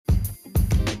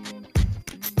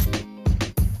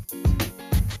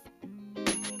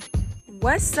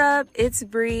What's up? It's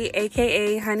Bree,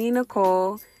 aka Honey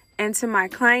Nicole, and to my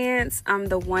clients, I'm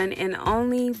the one and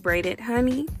only Braided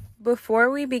Honey. Before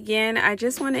we begin, I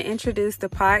just want to introduce the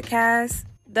podcast.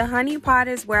 The Honey Pod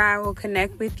is where I will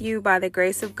connect with you by the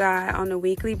grace of God on a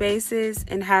weekly basis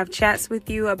and have chats with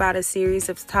you about a series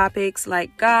of topics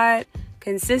like God,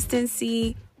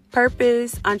 consistency,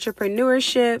 purpose,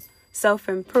 entrepreneurship,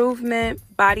 self-improvement,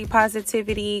 body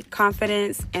positivity,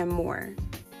 confidence, and more.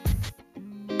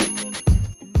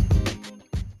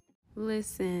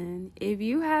 Listen, if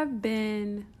you have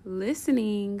been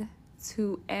listening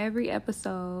to every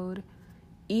episode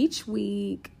each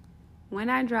week, when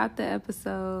I drop the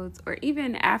episodes, or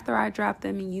even after I drop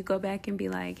them and you go back and be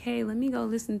like, hey, let me go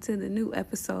listen to the new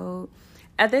episode.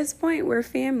 At this point, we're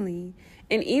family.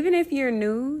 And even if you're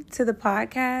new to the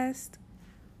podcast,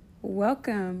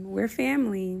 welcome. We're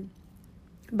family.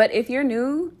 But if you're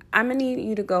new, I'm going to need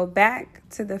you to go back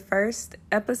to the first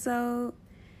episode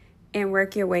and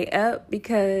work your way up,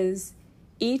 because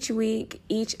each week,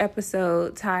 each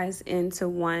episode ties into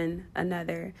one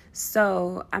another.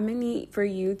 So I'm going to need for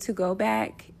you to go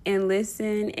back and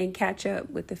listen and catch up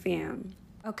with the fam.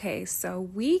 Okay, so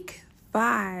week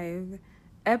 5,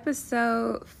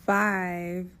 episode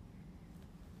 5,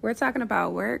 we're talking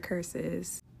about word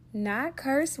curses. Not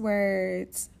curse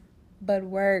words, but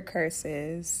word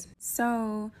curses.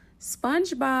 So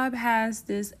SpongeBob has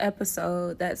this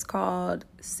episode that's called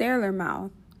Sailor Mouth.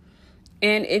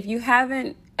 And if you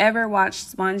haven't ever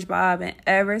watched SpongeBob and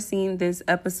ever seen this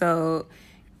episode,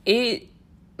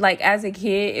 as a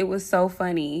kid, it was so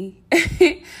funny.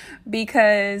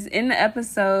 Because in the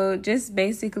episode, just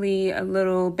basically a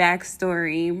little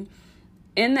backstory.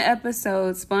 In the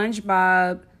episode,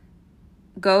 SpongeBob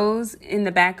goes in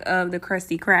the back of the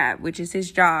Krusty Krab, which is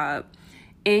his job.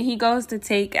 And he goes to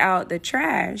take out the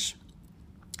trash.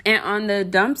 And on the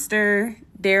dumpster,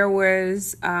 there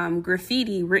was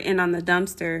graffiti written on the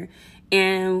dumpster.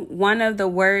 And one of the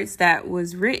words that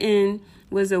was written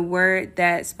was a word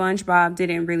that SpongeBob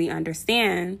didn't really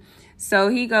understand. So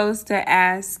he goes to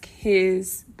ask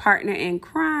his partner in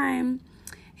crime,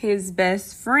 his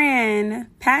best friend,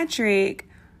 Patrick,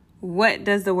 what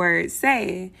does the word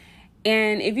say?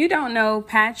 And if you don't know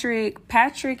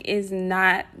Patrick is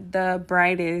not the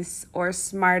brightest or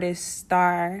smartest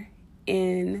star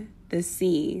in the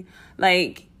sea.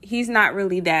 Like, he's not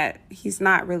really that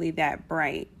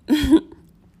bright.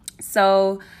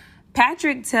 So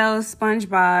Patrick tells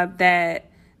SpongeBob that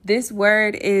this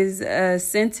word is a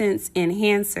sentence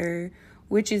enhancer,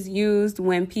 which is used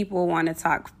when people want to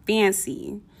talk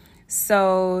fancy.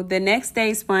 So the next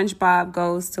day, SpongeBob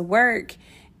goes to work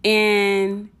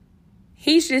and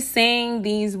he's just saying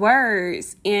these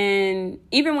words. And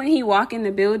even when he walk in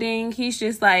the building, he's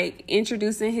just like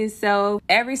introducing himself.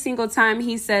 Every single time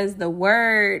he says the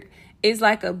word is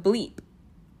like a bleep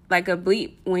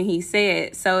when he said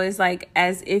it. So it's like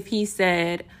as if he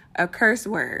said a curse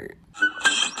word.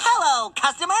 Hello,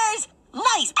 customers.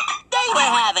 Nice day we're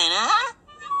having,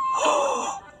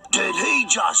 huh? Did he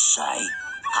just say?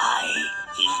 Aye,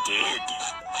 he did.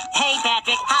 Hey,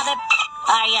 Patrick, how the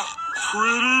are you?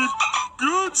 Pretty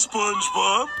good,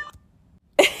 SpongeBob.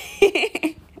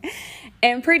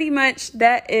 And pretty much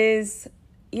that is,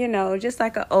 just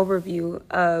like an overview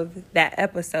of that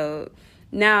episode.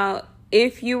 Now,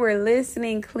 if you were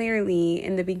listening clearly,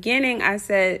 in the beginning, I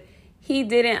said he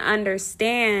didn't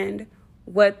understand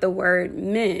what the word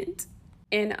meant.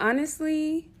 And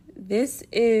honestly, this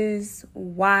is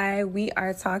why we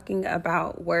are talking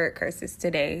about word curses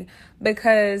today,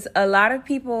 because a lot of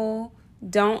people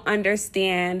don't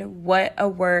understand what a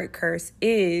word curse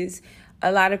is.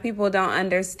 A lot of people don't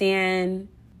understand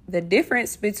the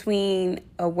difference between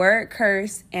a word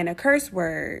curse and a curse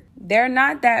word. They're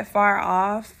not that far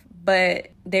off, but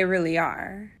they really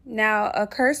are. Now, a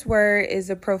curse word is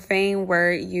a profane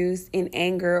word used in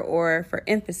anger or for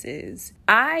emphasis.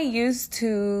 I used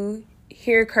to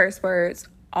hear curse words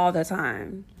all the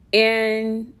time.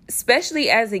 And especially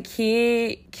as a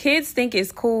kid, kids think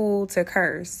it's cool to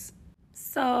curse.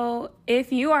 So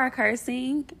if you are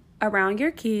cursing around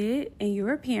your kid and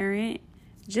you're a parent,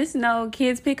 just know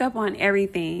kids pick up on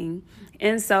everything.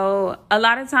 And so a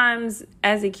lot of times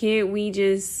as a kid,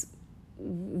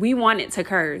 we wanted to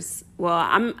curse. Well,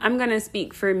 I'm going to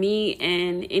speak for me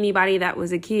and anybody that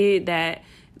was a kid that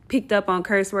picked up on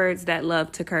curse words that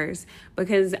loved to curse,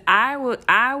 because I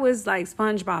was like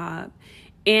SpongeBob.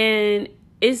 And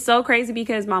it's so crazy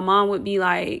because my mom would be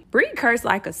like, Bree curse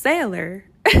like a sailor.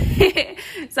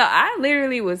 So I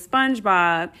literally was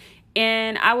SpongeBob,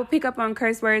 and I would pick up on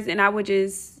curse words and I would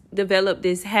just develop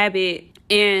this habit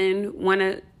and want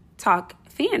to talk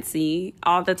fancy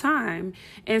all the time.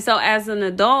 And so as an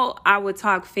adult, I would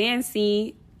talk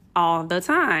fancy all the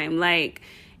time. Like,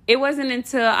 it wasn't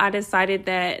until I decided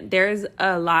that there's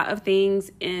a lot of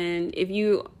things, and if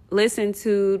you listen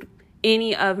to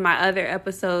any of my other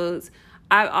episodes,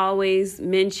 I've always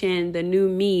mentioned the new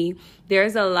me.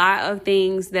 There's a lot of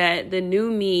things that the new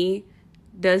me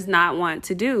does not want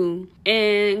to do,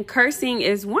 and cursing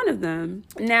is one of them.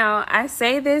 Now, I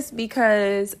say this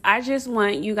because I just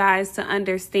want you guys to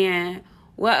understand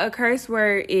what a curse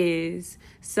word is.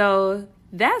 So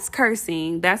that's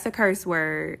cursing. That's a curse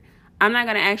word. I'm not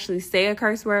going to actually say a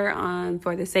curse word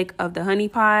for the sake of the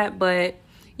honeypot, but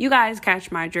you guys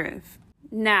catch my drift.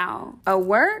 Now, a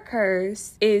word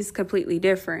curse is completely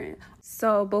different.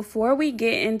 So before we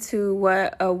get into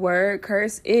what a word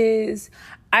curse is,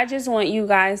 I just want you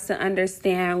guys to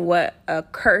understand what a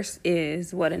curse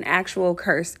is, what an actual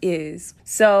curse is.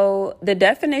 So the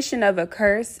definition of a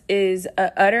curse is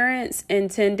an utterance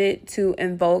intended to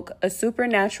invoke a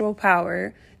supernatural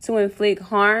power to inflict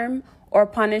harm or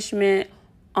punishment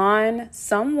on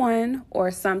someone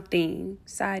or something.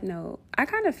 Side note, I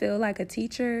kind of feel like a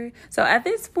teacher. So at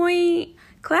this point,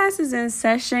 class is in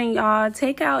session, y'all.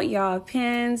 Take out y'all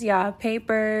pens, y'all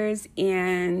papers,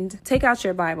 and take out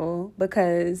your Bible,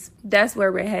 because that's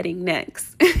where we're heading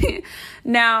next.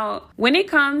 Now, when it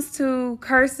comes to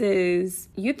curses,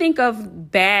 you think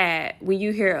of bad when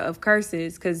you hear of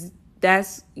curses, because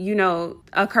that's,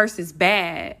 a curse is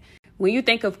bad. When you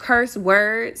think of curse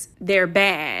words, they're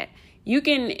bad. You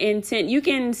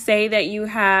can say that you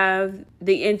have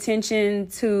the intention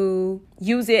to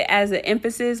use it as an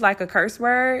emphasis, like a curse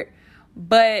word,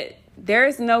 but there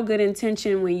is no good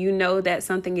intention when you know that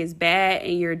something is bad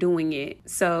and you're doing it.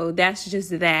 So that's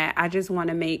just that. I just want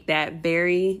to make that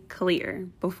very clear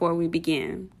before we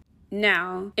begin.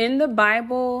 Now, in the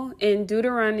Bible, in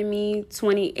Deuteronomy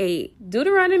 28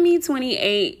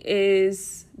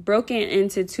 is broken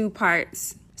into two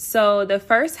parts. So the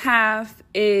first half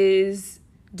is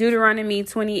Deuteronomy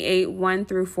 28, 1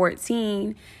 through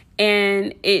 14.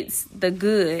 And it's the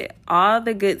good, all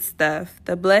the good stuff,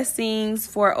 the blessings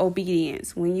for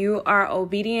obedience. When you are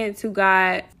obedient to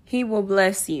God, He will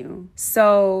bless you.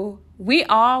 So we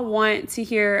all want to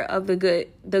hear of the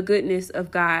goodness of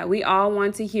God. We all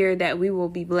want to hear that we will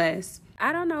be blessed.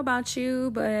 I don't know about you,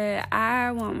 but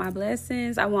I want my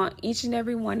blessings. I want each and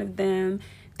every one of them.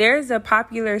 There's a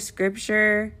popular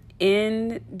scripture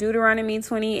in Deuteronomy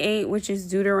 28, which is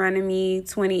Deuteronomy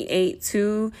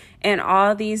 28:2, and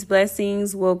all these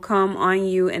blessings will come on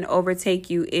you and overtake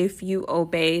you if you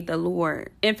obey the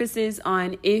Lord. Emphasis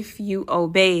on if you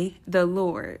obey the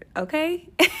Lord, okay?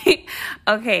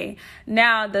 Okay,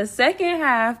 now the second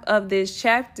half of this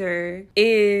chapter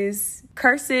is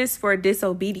curses for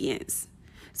disobedience.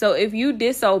 So if you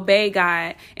disobey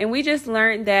God, and we just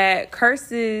learned that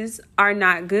curses are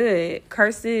not good.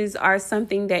 Curses are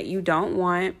something that you don't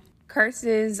want.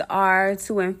 Curses are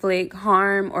to inflict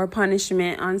harm or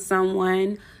punishment on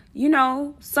someone,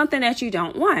 something that you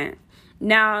don't want.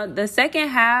 Now, the second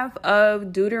half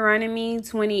of Deuteronomy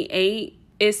 28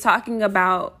 is talking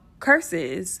about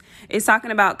curses. It's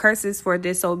talking about curses for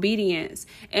disobedience.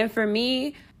 And for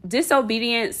me,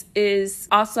 disobedience is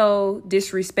also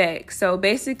disrespect. So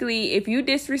basically, if you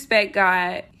disrespect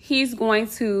God, He's going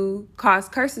to cause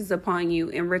curses upon you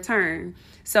in return.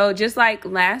 So just like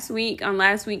on last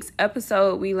week's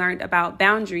episode, we learned about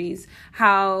boundaries,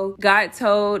 how God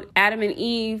told Adam and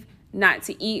Eve not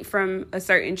to eat from a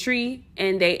certain tree,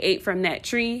 and they ate from that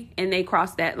tree and they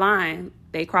crossed that line.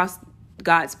 They crossed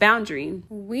God's boundary.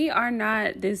 We are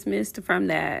not dismissed from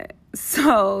that.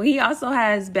 So He also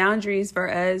has boundaries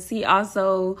for us. He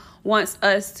also wants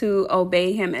us to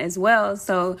obey Him as well.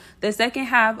 So the second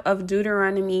half of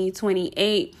Deuteronomy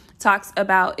 28 talks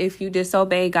about if you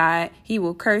disobey God, He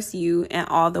will curse you and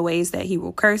all the ways that He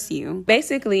will curse you.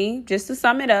 Basically, just to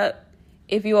sum it up,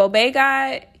 if you obey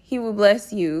God, He will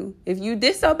bless you. If you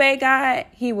disobey God,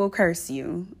 He will curse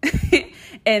you.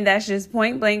 And that's just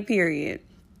point blank, period.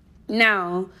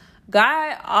 Now,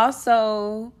 God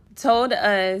also told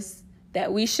us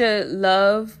that we should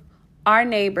love our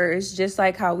neighbors just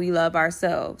like how we love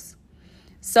ourselves.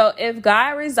 So if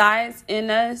God resides in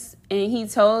us and He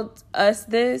told us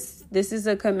this is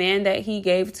a command that He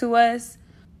gave to us,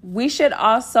 we should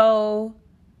also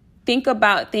think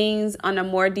about things on a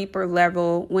more deeper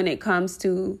level when it comes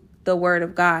to the Word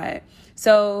of God.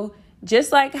 So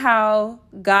just like how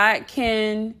God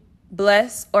can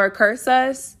bless or curse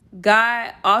us,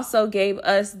 God also gave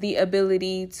us the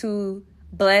ability to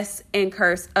bless and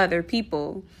curse other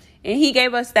people. And He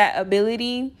gave us that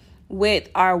ability with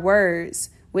our words,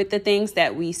 with the things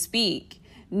that we speak.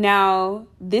 Now,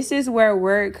 this is where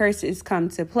word curses come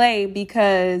to play,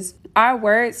 because our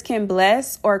words can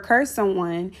bless or curse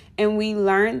someone. And we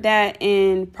learned that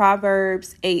in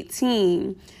Proverbs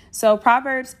 18. So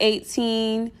Proverbs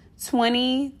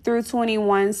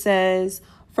 18:20-21 says,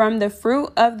 "From the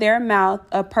fruit of their mouth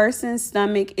a person's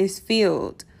stomach is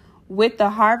filled. With the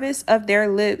harvest of their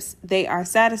lips they are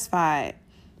satisfied.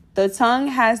 The tongue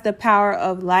has the power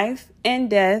of life and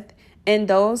death, and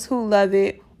those who love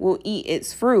it will eat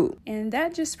its fruit." And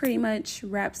that just pretty much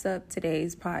wraps up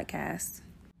today's podcast.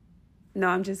 No,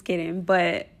 I'm just kidding.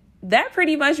 But that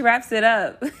pretty much wraps it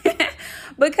up.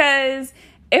 Because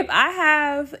if I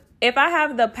have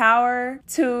the power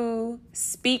to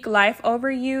speak life over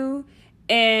you,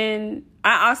 and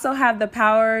I also have the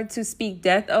power to speak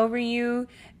death over you,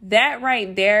 that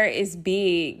right there is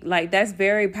big. Like, that's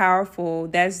very powerful.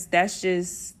 That's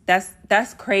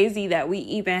crazy that we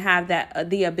even have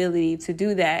the ability to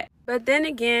do that. But then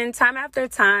again, time after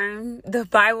time, the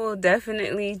Bible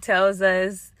definitely tells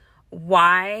us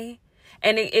why,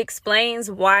 and it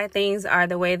explains why things are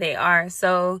the way they are.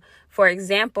 So, for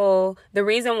example, the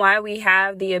reason why we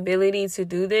have the ability to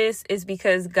do this is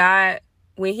because God,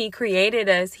 when he created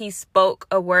us, he spoke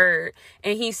a word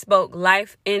and he spoke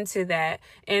life into that.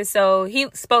 And so he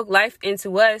spoke life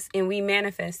into us and we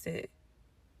manifested.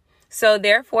 So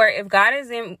therefore, if God is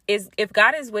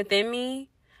within me,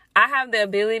 I have the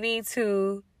ability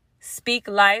to speak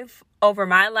life over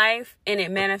my life and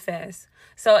it manifests.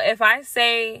 So if I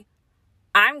say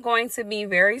I'm going to be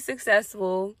very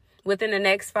successful within the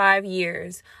next 5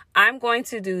 years, I'm going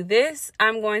to do this,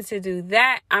 I'm going to do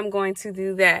that, I'm going to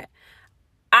do that,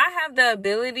 I have the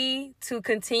ability to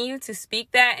continue to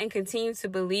speak that and continue to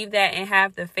believe that and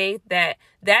have the faith that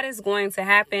that is going to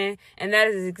happen, and that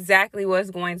is exactly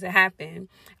what's going to happen.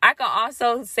 I can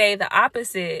also say the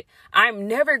opposite. I'm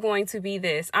never going to be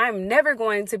this. I'm never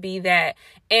going to be that.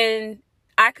 And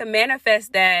I can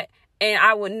manifest that, and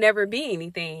I would never be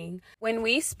anything. When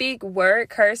we speak word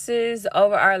curses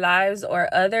over our lives or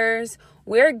others,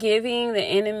 we're giving the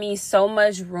enemy so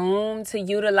much room to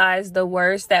utilize the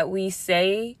words that we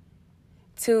say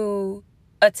to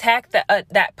attack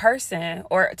that person,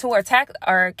 or to attack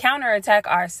or counterattack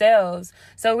ourselves.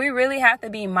 So we really have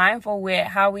to be mindful with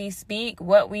how we speak,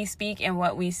 what we speak, and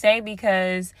what we say,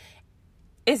 because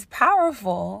it's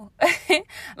powerful.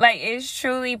 Like, it's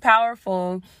truly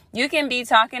powerful. You can be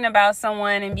talking about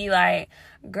someone and be like,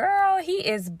 girl, he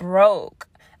is broke.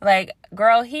 Like,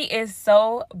 girl, he is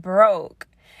so broke.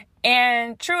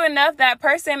 And true enough, that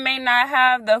person may not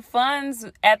have the funds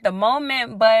at the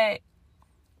moment, but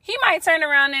he might turn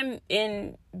around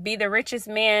and be the richest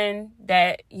man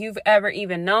that you've ever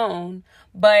even known.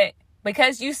 But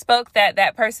because you spoke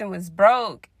that person was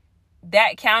broke,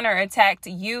 that counterattacked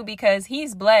you, because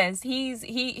he's blessed.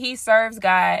 He serves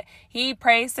God. He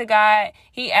prays to God.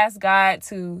 He asks God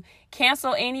to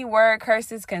cancel any word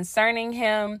curses concerning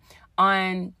him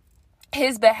on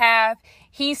his behalf.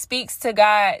 He speaks to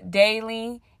God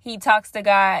daily. He talks to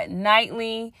God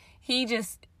nightly.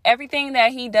 Everything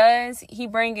that he does, he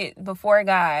bring it before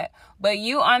God. But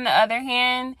you, on the other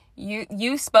hand,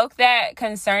 you spoke that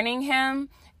concerning him,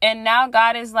 and now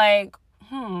God is like,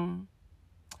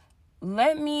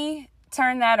 let me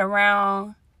turn that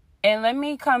around and let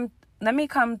me come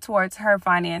towards her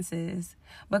finances,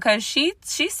 because she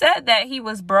said that he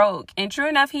was broke, and true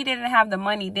enough, he didn't have the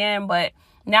money then, but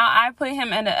now I put him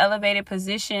in an elevated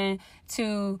position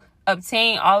to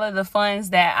obtain all of the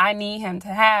funds that I need him to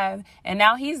have, and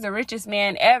now he's the richest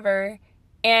man ever.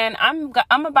 And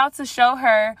I'm about to show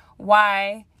her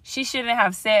why she shouldn't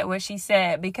have said what she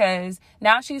said, because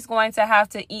now she's going to have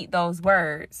to eat those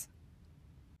words.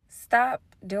 Stop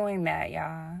doing that,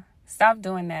 y'all. Stop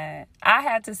doing that. I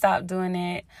had to stop doing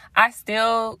it. I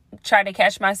still try to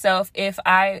catch myself if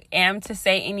I am to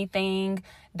say anything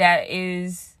that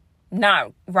is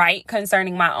not right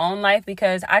concerning my own life,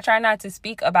 because I try not to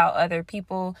speak about other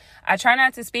people. I try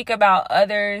not to speak about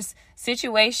others'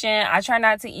 situation. I try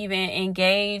not to even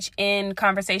engage in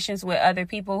conversations with other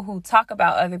people who talk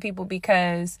about other people,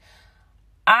 because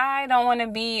I don't want to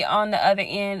be on the other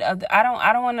end of I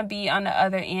don't want to be on the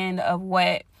other end of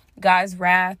what God's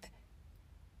wrath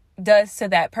does to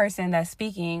that person that's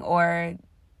speaking, or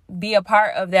be a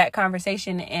part of that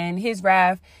conversation, and his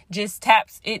wrath just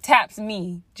taps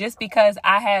me just because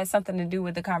I had something to do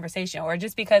with the conversation, or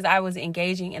just because I was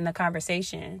engaging in the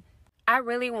conversation. I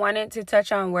really wanted to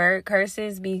touch on word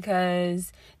curses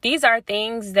because these are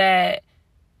things that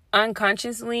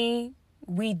unconsciously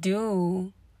we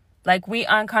do. Like, we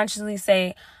unconsciously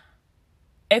say,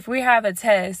 if we have a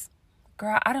test,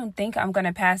 girl, I don't think I'm going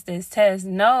to pass this test.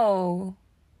 No.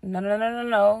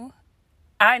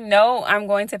 I know I'm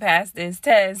going to pass this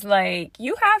test. Like,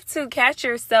 you have to catch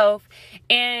yourself,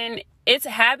 and it's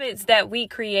habits that we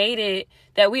created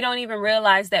that we don't even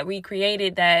realize that we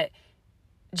created, that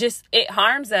just, it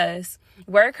harms us.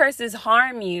 Word curses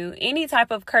harm you. Any type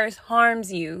of curse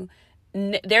harms you.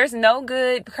 There's no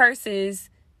good curses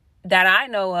that I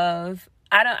know of.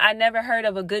 I never heard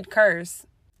of a good curse.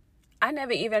 I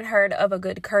never even heard of a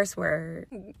good curse word.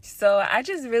 So I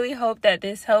just really hope that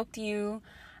this helped you.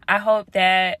 I hope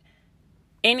that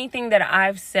anything that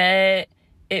I've said,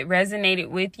 it resonated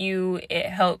with you. It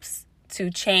helps to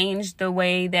change the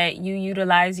way that you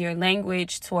utilize your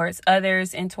language towards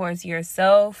others and towards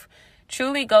yourself.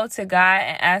 Truly go to God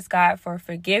and ask God for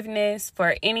forgiveness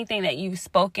for anything that you've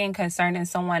spoken concerning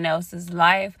someone else's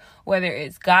life, whether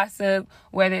it's gossip,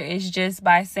 whether it's just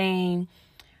by saying,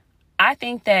 I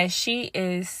think that she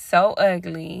is so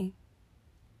ugly.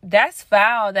 That's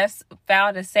foul. That's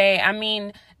foul to say. I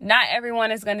mean, not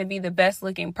everyone is going to be the best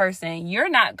looking person. You're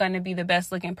not going to be the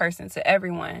best looking person to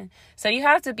everyone. So you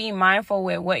have to be mindful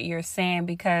with what you're saying,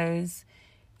 because,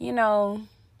 you know,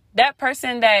 that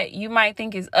person that you might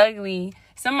think is ugly,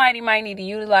 somebody might need to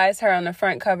utilize her on the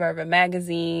front cover of a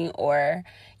magazine or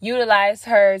utilize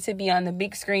her to be on the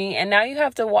big screen. And now you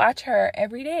have to watch her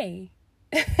every day.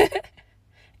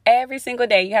 Every single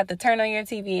day you have to turn on your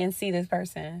TV and see this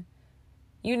person.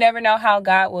 You never know how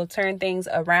God will turn things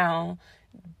around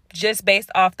just based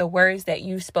off the words that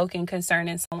you've spoken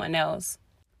concerning someone else.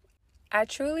 I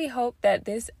truly hope that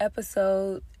this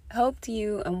episode helped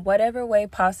you in whatever way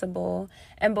possible.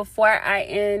 And before I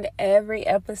end every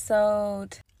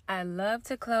episode, I love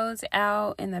to close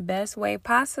out in the best way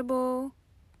possible.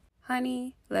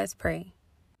 Honey, let's pray.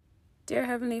 Dear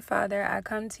Heavenly Father, I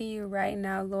come to you right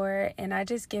now, Lord, and I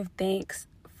just give thanks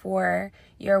for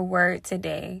your word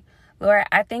today. Lord,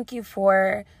 I thank you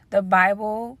for the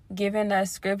Bible, giving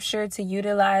us scripture to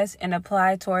utilize and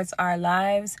apply towards our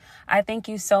lives. I thank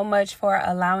you so much for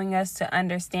allowing us to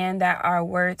understand that our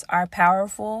words are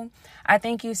powerful. I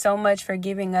thank you so much for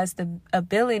giving us the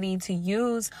ability to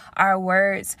use our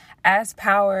words as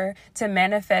power to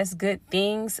manifest good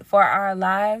things for our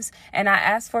lives. And I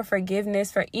ask for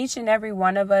forgiveness for each and every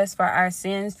one of us for our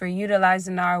sins, for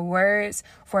utilizing our words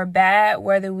for bad,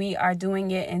 whether we are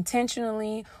doing it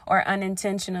intentionally or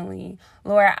unintentionally.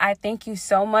 Lord, I thank you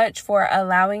so much for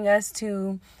allowing us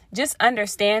to just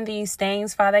understand these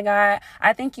things, Father God.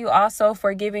 I thank you also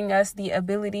for giving us the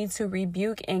ability to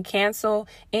rebuke and cancel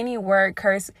any word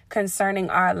curse concerning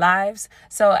our lives.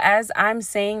 So as I'm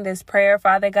saying this prayer,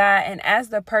 Father God, and as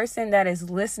the person that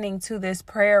is listening to this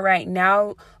prayer right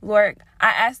now, Lord, I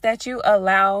ask that you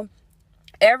allow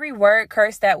every word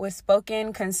curse that was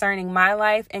spoken concerning my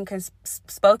life and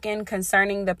spoken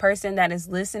concerning the person that is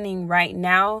listening right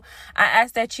now, I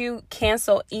ask that you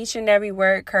cancel each and every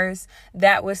word curse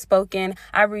that was spoken.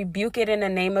 I rebuke it in the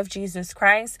name of Jesus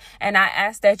Christ. And I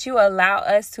ask that you allow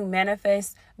us to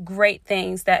manifest great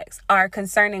things that are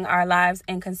concerning our lives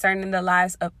and concerning the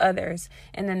lives of others.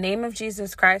 In the name of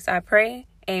Jesus Christ, I pray.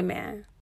 Amen.